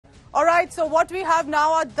All right, so what we have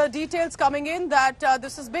now are the details coming in that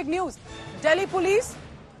this is big news. Delhi police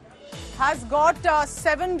has got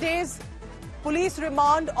 7 days police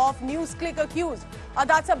remand of Newsclick accused.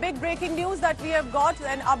 That's a big breaking news that we have got,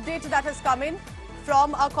 an update that has come in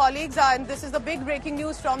from our colleagues, and this is the big breaking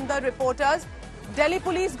news from the reporters. Delhi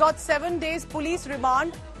police got 7 days police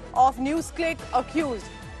remand of Newsclick accused.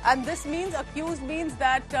 And this means, accused means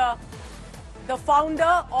that the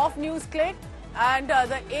founder of Newsclick and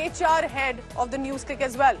the HR head of the Newsclick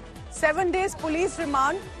as well. 7 days police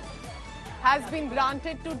remand has been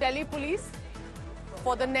granted to Delhi police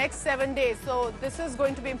for the next 7 days. So this is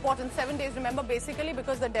going to be important. 7 days, remember, basically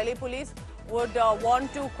because the Delhi police would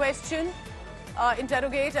want to question,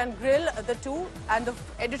 interrogate and grill the two. And the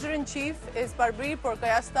editor-in-chief is Prabir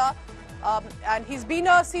Purkayastha. And he's been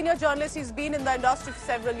a senior journalist. He's been in the industry for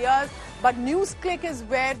several years. But Newsclick is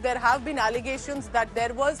where there have been allegations that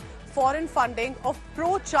there was foreign funding of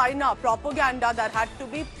pro-China propaganda that had to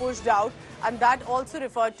be pushed out, and that also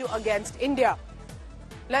referred to against India.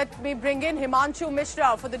 Let me bring in Himanshu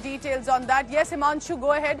Mishra for the details on that. Yes, Himanshu,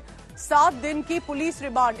 go ahead. 7 दिन की police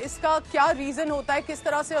remand, इसका क्या reason होता है, किस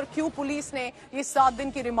तरह से और क्यों पुलिस ने ये 7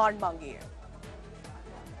 दिन की रिमांड मांगी है?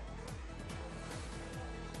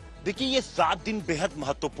 देखिए, ये 7 दिन बेहद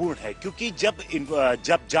महत्वपूर्ण है क्योंकि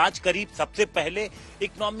जब जांच करी सबसे पहले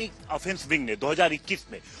इकोनॉमिक ऑफेंस विंग ने 2021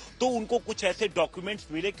 में, तो उनको कुछ ऐसे डॉक्यूमेंट्स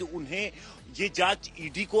मिले कि उन्हें ये जांच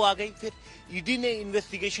ईडी को आ गई। फिर ईडी ने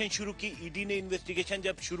इन्वेस्टिगेशन शुरू की। ईडी ने इन्वेस्टिगेशन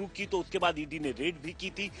जब शुरू की तो उसके बाद ईडी ने रेड भी की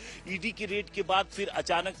थी। ईडी की रेड के बाद फिर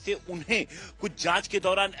अचानक से उन्हें कुछ जांच के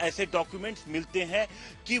दौरान ऐसे डॉक्यूमेंट्स मिलते हैं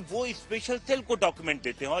कि वो स्पेशल सेल को डॉक्यूमेंट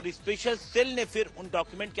देते हैं, और स्पेशल सेल ने फिर उन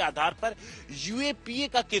डॉक्यूमेंट के आधार पर यूएपीए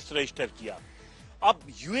का केस रजिस्टर किया। अब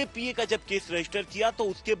यूएपीए का जब केस रजिस्टर किया तो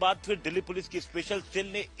उसके बाद फिर दिल्ली पुलिस की स्पेशल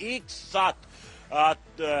सेल ने एक साथ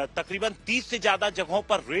तकरीबन 30 से ज्यादा जगहों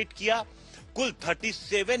पर रेड किया। कुल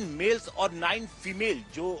 37 मेल्स और 9 फीमेल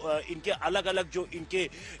जो इनके अलग अलग जो इनके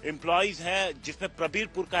एम्प्लॉइज हैं, जिसमें प्रबीर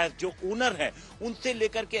पुरकायस्थ जो ओनर हैं, उनसे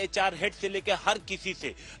लेकर के एचआर हेड से लेकर हर किसी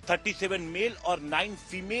से 37 मेल और 9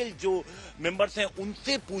 फीमेल जो मेंबर्स हैं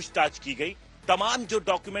उनसे पूछताछ की गई। तमाम जो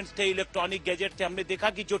डॉक्यूमेंट्स थे, इलेक्ट्रॉनिक गैजेट थे, हमने देखा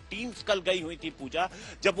कि जो टीम्स कल गई हुई थी पूजा,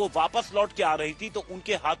 जब वो वापस लौट के आ रही थी तो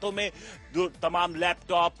उनके हाथों में जो तमाम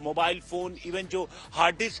लैपटॉप, मोबाइल फोन, इवन जो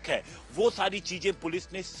हार्ड डिस्क है, वो सारी चीजें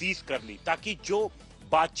पुलिस ने सीज कर ली ताकि जो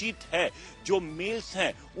बातचीत है, जो मेल्स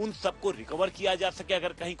हैं, उन सबको रिकवर किया जा सके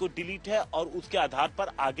अगर कहीं कोई डिलीट है, और उसके आधार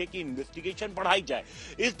पर आगे की इन्वेस्टिगेशन बढ़ाई जाए।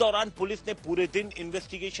 इस दौरान पुलिस ने पूरे दिन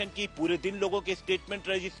इन्वेस्टिगेशन की, पूरे दिन लोगों के स्टेटमेंट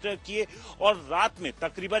रजिस्टर किए, और रात में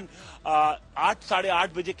तकरीबन 8 साढ़े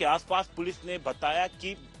 8 बजे के आसपास पुलिस ने बताया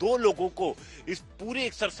कि 2 लोगों को इस पूरे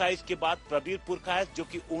एक्सरसाइज के बाद प्रबीर पुरकायस्थ जो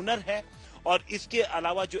कि ओनर है और इसके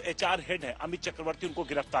अलावा जो एचआर हेड है अमित चक्रवर्ती, उनको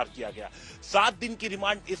गिरफ्तार किया गया। 7 दिन की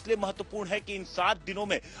रिमांड इसलिए महत्वपूर्ण है कि इन 7 दिनों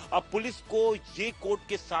में अब पुलिस को ये कोर्ट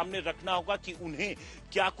के सामने रखना होगा कि उन्हें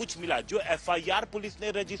क्या कुछ मिला। जो एफआईआर पुलिस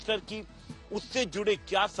ने रजिस्टर की उससे जुड़े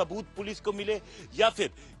क्या सबूत पुलिस को मिले, या फिर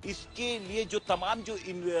इसके लिए जो तमाम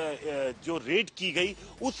जो रेड की गई,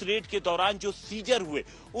 उस रेड के दौरान जो सीजर हुए,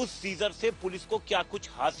 उस सीजर से पुलिस को क्या कुछ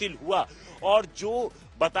हासिल हुआ, और जो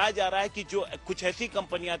बताया जा रहा है कि जो कुछ ऐसी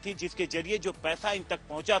कंपनियां थी जिसके जरिए जो पैसा इन तक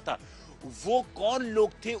पहुंचा था, वो कौन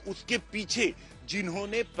लोग थे उसके पीछे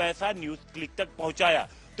जिन्होंने पैसा न्यूज़क्लिक तक पहुंचाया।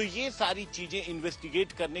 तो ये सारी चीजें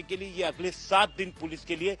इन्वेस्टिगेट करने के लिए ये अगले 7 दिन पुलिस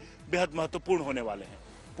के लिए बेहद महत्वपूर्ण होने वाले हैं।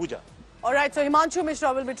 पूजा। All right, so Himanshu Mishra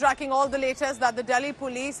will be tracking all the latest that the Delhi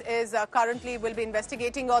police is currently will be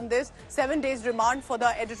investigating on this 7 days remand for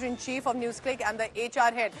the editor-in-chief of Newsclick and the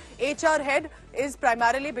HR head. HR head is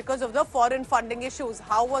primarily because of the foreign funding issues.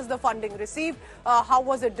 How was the funding received? How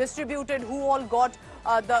was it distributed? Who all got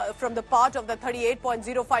from the part of the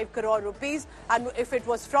 38.05 crore rupees? And if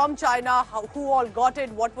it was from China, who all got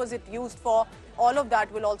it? What was it used for? All of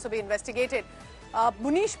that will also be investigated.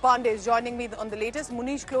 Munish Pandey is joining me on the latest.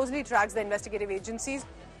 Munish closely tracks the investigative agencies.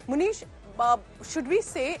 Munish, should we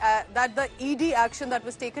say that the ED action that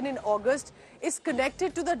was taken in August is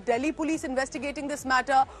connected to the Delhi police investigating this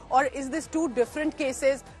matter, or is this 2 different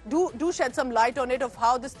cases? Do shed some light on it of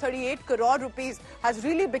how this 38 crore rupees has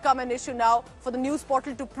really become an issue now for the news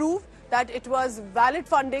portal to prove that it was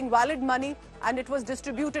valid funding, valid money, and it was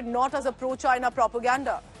distributed not as a pro-China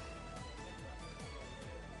propaganda.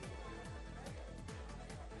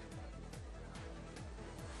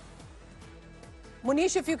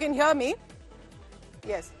 Munish, if you can hear me.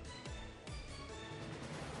 Yes.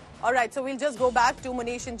 All right, so we'll just go back to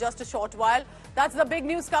Munish in just a short while. That's the big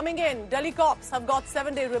news coming in. Delhi cops have got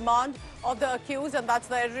 7-day remand of the accused, and that's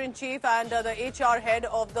the editor-in-chief and the HR head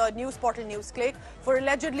of the news portal Newsclick for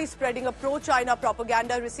allegedly spreading a pro-China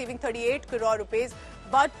propaganda, receiving 38 crore rupees.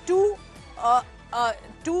 But two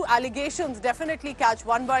allegations definitely catch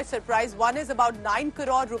one by surprise. One is about 9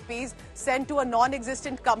 crore rupees sent to a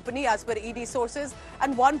non-existent company as per ED sources,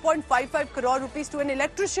 and 1.55 crore rupees to an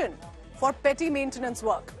electrician for petty maintenance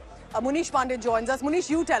work. Munish Pandey joins us. Munish,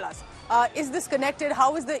 you tell us, is this connected?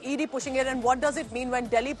 How is the ED pushing it, and what does it mean when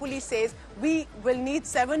Delhi police says we will need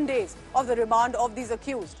 7 days of the remand of these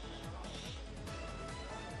accused?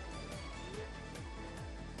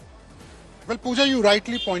 Well, Pooja, you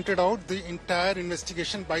rightly pointed out the entire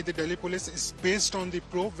investigation by the Delhi police is based on the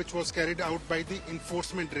probe which was carried out by the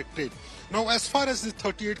Enforcement Directorate. Now, as far as the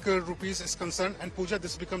 38 crore rupees is concerned, and Pooja,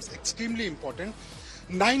 this becomes extremely important,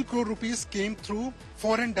 9 crore rupees came through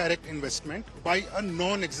foreign direct investment by a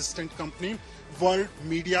non-existent company, World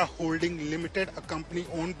Media Holding Limited, a company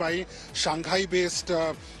owned by Shanghai-based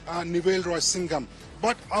Nivel Roy Singham.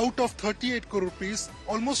 But out of 38 crore rupees,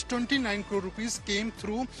 almost 29 crore rupees came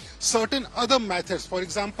through certain other methods. For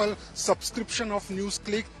example, subscription of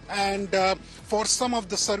Newsclick and for some of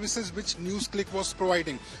the services which Newsclick was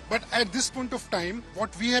providing. But at this point of time,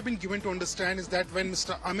 what we have been given to understand is that when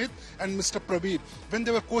Mr. Amit and Mr. Prabir, when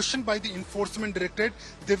they were questioned by the Enforcement Directorate,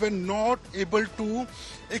 they were not able to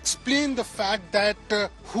explain the fact that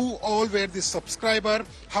who all were the subscriber,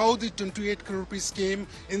 how the 28 crore rupees came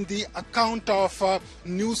in the account of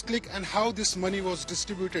Newsclick, and how this money was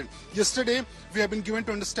distributed. Yesterday, we have been given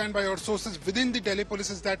to understand by our sources within the Delhi police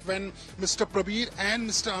is that when Mr. Prabir and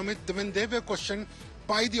Mr. Amit, when they were questioned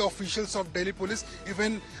by the officials of Delhi police,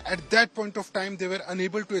 even at that point of time, they were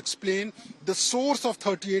unable to explain the source of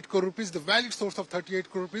 38 crore rupees, the valid source of 38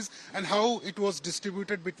 crore rupees, and how it was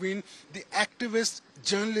distributed between the activists,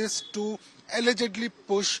 journalists to allegedly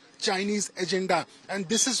push Chinese agenda, and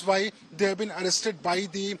this is why they have been arrested by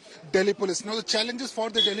the Delhi police. Now the challenges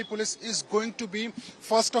for the Delhi police is going to be,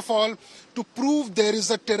 first of all, to prove there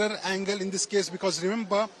is a terror angle in this case, because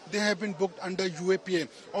remember, they have been booked under UAPA.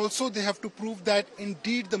 Also, they have to prove that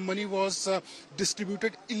indeed the money was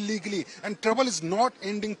distributed illegally. And trouble is not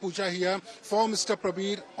ending, Pooja, here for Mr.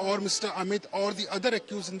 Prabir or Mr. Amit or the other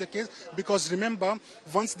accused in the case, because remember,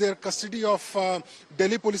 once their custody of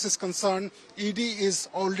Delhi police is concerned, ED is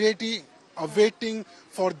already awaiting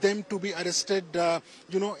for them to be arrested,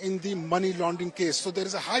 in the money laundering case. So there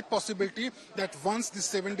is a high possibility that once the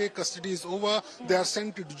 7-day custody is over, they are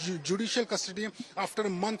sent to judicial custody. After a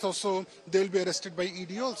month or so, they will be arrested by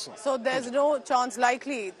ED also. So there's no chance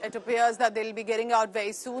likely, it appears, that they'll be getting out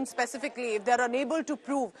very soon. Specifically, if they're unable to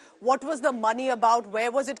prove what was the money about,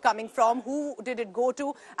 where was it coming from, who did it go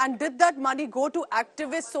to, and did that money go to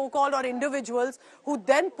activists, so-called, or individuals who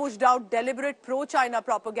then pushed out deliberate pro-China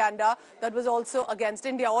propaganda that was also against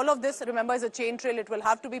India. All of this, remember, is a chain trail. It will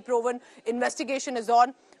have to be proven. Investigation is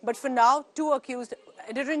on. But for now, 2 accused,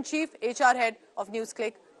 editor-in-chief, HR head of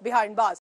Newsclick, behind bars.